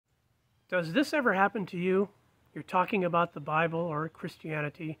Does this ever happen to you? You're talking about the Bible or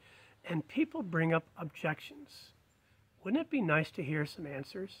Christianity, and people bring up objections. Wouldn't it be nice to hear some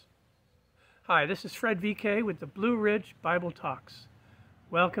answers? Hi, this is Fred VK with the Blue Ridge Bible Talks.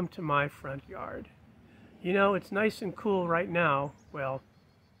 Welcome to my front yard. You know, it's nice and cool right now. Well,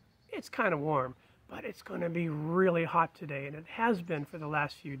 it's kind of warm, but it's going to be really hot today, and it has been for the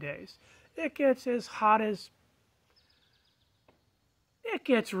last few days. It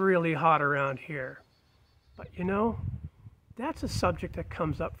gets really hot around here. But you know, that's a subject that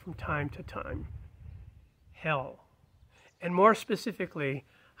comes up from time to time. Hell. And more specifically,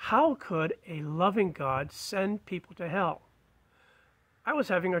 how could a loving God send people to hell? I was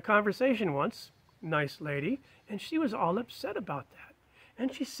having a conversation once, nice lady, and she was all upset about that.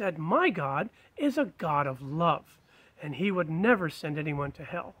 And she said, my God is a God of love, and he would never send anyone to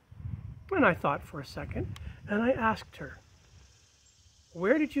hell. And I thought for a second, and I asked her,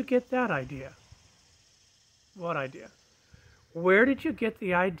 where did you get that idea? What idea? Where did you get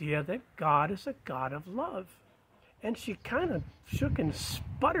the idea that God is a God of love? And she kind of shook and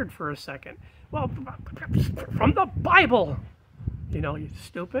sputtered for a second. Well, from the Bible. You know, you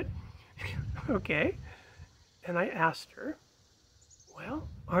stupid. Okay. And I asked her, well,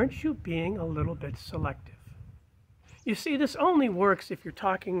 aren't you being a little bit selective? You see, this only works if you're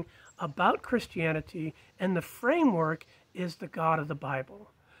talking about Christianity and the framework is the God of the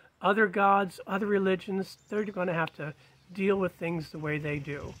Bible. Other gods, other religions, they're going to have to deal with things the way they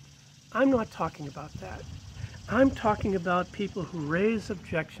do. I'm not talking about that. I'm talking about people who raise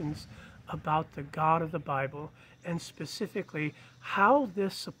objections about the God of the Bible and specifically how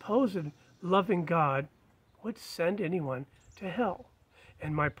this supposed loving God would send anyone to hell.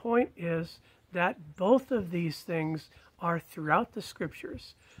 And my point is that both of these things are throughout the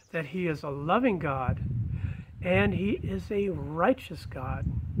scriptures, that he is a loving God and he is a righteous God.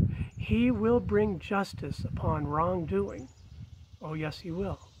 He will bring justice upon wrongdoing. Oh, yes, he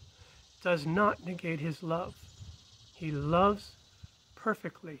will. Does not negate his love. He loves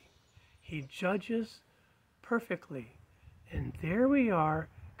perfectly. He judges perfectly. And there we are,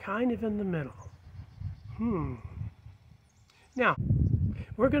 kind of in the middle. Now,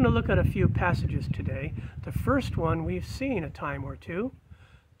 we're going to look at a few passages today. The first one we've seen a time or two,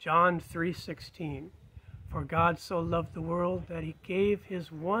 John 3:16. For God so loved the world that he gave his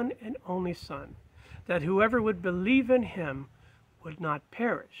one and only Son, that whoever would believe in him would not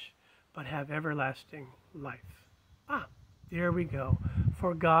perish, but have everlasting life. There we go.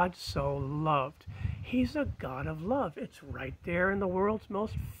 For God so loved. He's a God of love. It's right there in the world's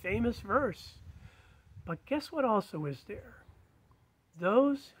most famous verse. But guess what also is there?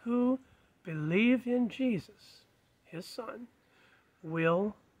 Those who believe in Jesus, his Son,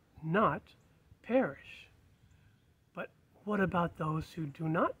 will not perish. But what about those who do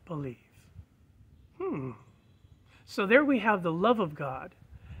not believe? So there we have the love of God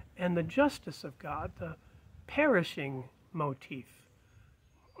and the justice of God, the perishing motif.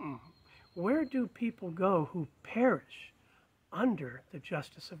 Where do people go who perish under the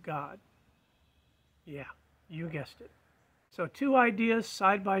justice of God? Yeah, you guessed it. So two ideas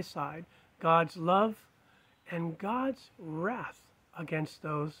side by side, God's love and God's wrath against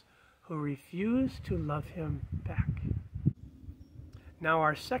those who refuse to love him back. Now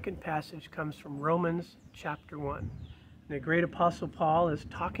our second passage comes from Romans chapter 1. The great apostle Paul is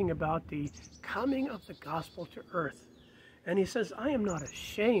talking about the coming of the gospel to earth. And he says, I am not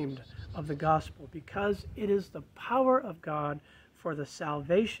ashamed of the gospel because it is the power of God for the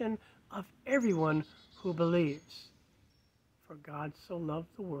salvation of everyone who believes. For God so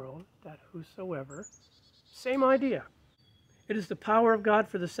loved the world that whosoever, same idea. It is the power of God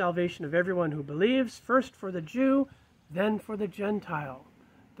for the salvation of everyone who believes, first for the Jew, then for the Gentile.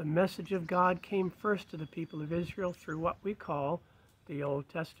 The message of God came first to the people of Israel through what we call the Old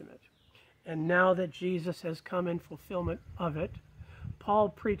Testament. And now that Jesus has come in fulfillment of it, Paul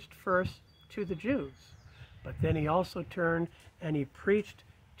preached first to the Jews, but then he also turned and he preached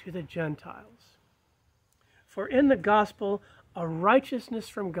to the Gentiles. For in the gospel, a righteousness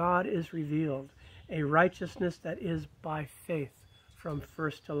from God is revealed, a righteousness that is by faith from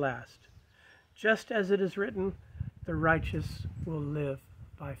first to last. Just as it is written, the righteous will live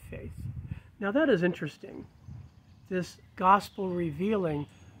by faith. Now that is interesting. This gospel revealing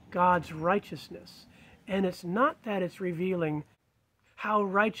God's righteousness. And it's not that it's revealing how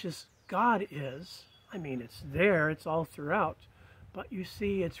righteous God is. I mean, it's there, it's all throughout. But you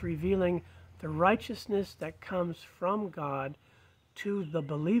see, it's revealing the righteousness that comes from God to the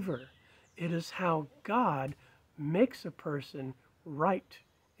believer. It is how God makes a person right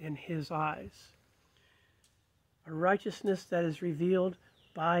in his eyes. A righteousness that is revealed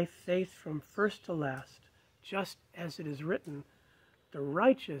by faith from first to last, just as it is written, the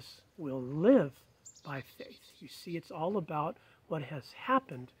righteous will live by faith. You see, it's all about what has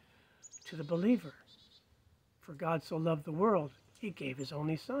happened to the believer. For God so loved the world, he gave his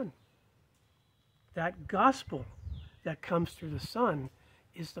only Son. That gospel that comes through the Son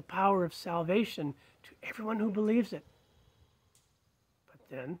is the power of salvation to everyone who believes it. But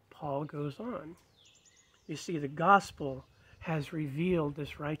then Paul goes on. You see, the gospel has revealed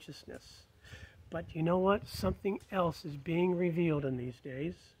this righteousness. But you know what? Something else is being revealed in these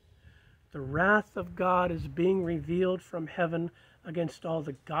days. The wrath of God is being revealed from heaven against all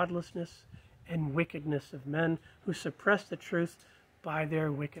the godlessness and wickedness of men who suppress the truth by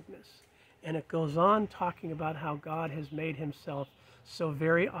their wickedness. And it goes on talking about how God has made himself so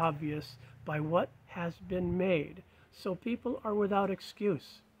very obvious by what has been made. So people are without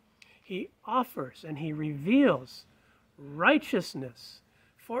excuse. He offers and he reveals righteousness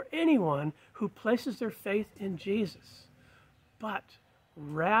for anyone who places their faith in Jesus. But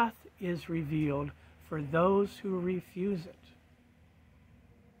wrath is revealed for those who refuse it.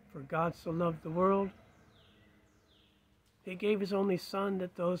 For God so loved the world, he gave his only Son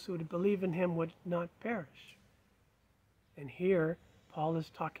that those who would believe in him would not perish. And here, Paul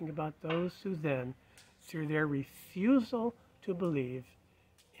is talking about those who then, through their refusal to believe,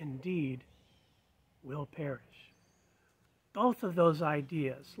 indeed will perish. Both of those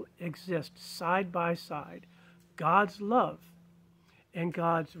ideas exist side by side. God's love and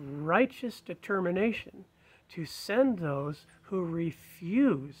God's righteous determination to send those who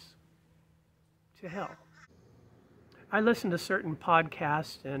refuse to hell. I listen to certain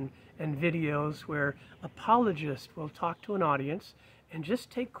podcasts and videos where apologists will talk to an audience and just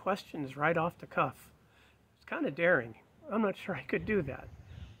take questions right off the cuff. It's kind of daring. I'm not sure I could do that.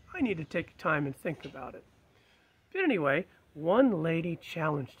 I need to take time and think about it. But anyway, one lady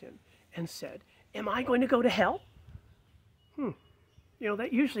challenged him and said, "Am I going to go to hell?" You know,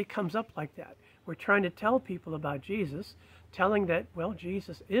 that usually comes up like that. We're trying to tell people about Jesus, telling that, well,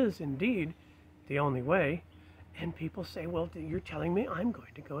 Jesus is indeed the only way. And people say, well, you're telling me I'm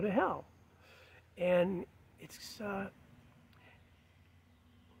going to go to hell. And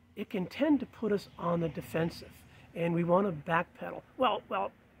it can tend to put us on the defensive. And we want to backpedal. Well.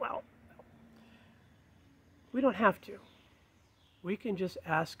 We don't have to. We can just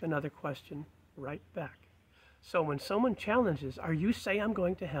ask another question right back. So when someone challenges, are you saying I'm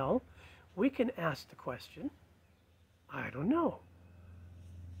going to hell? We can ask the question, I don't know.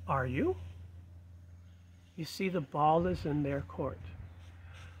 Are you? You see, the ball is in their court.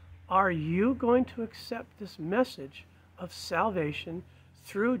 Are you going to accept this message of salvation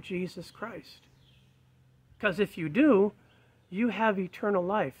through Jesus Christ? Because if you do, you have eternal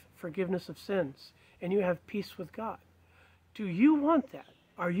life, forgiveness of sins, and you have peace with God. Do you want that?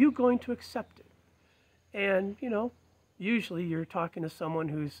 Are you going to accept it? And, you know, usually you're talking to someone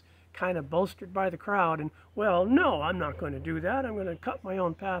who's kind of bolstered by the crowd and, well, no, I'm not going to do that. I'm going to cut my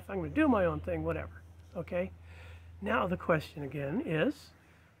own path. I'm going to do my own thing, whatever. Okay? Now the question again is,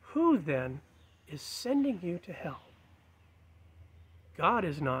 who then is sending you to hell? God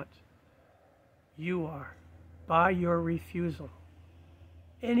is not. You are, by your refusal.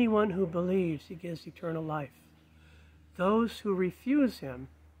 Anyone who believes he gives eternal life. Those who refuse him,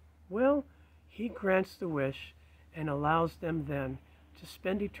 well, he grants the wish and allows them then to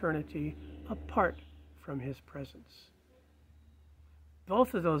spend eternity apart from his presence.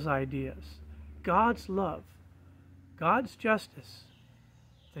 Both of those ideas, God's love, God's justice,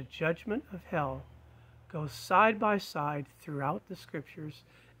 the judgment of hell, go side by side throughout the scriptures,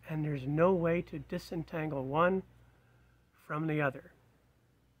 and there's no way to disentangle one from the other.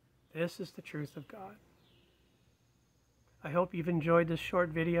 This is the truth of God. I hope you've enjoyed this short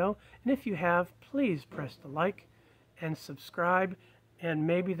video, and if you have, please press the like and subscribe, and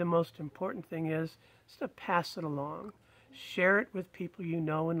maybe the most important thing is to pass it along. Share it with people you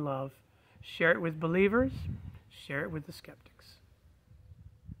know and love. Share it with believers. Share it with the skeptics.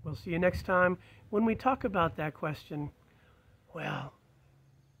 We'll see you next time when we talk about that question, well,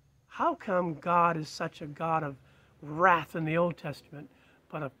 how come God is such a God of wrath in the Old Testament,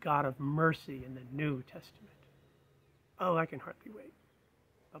 but a God of mercy in the New Testament? Oh, I can hardly wait.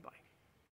 Bye-bye.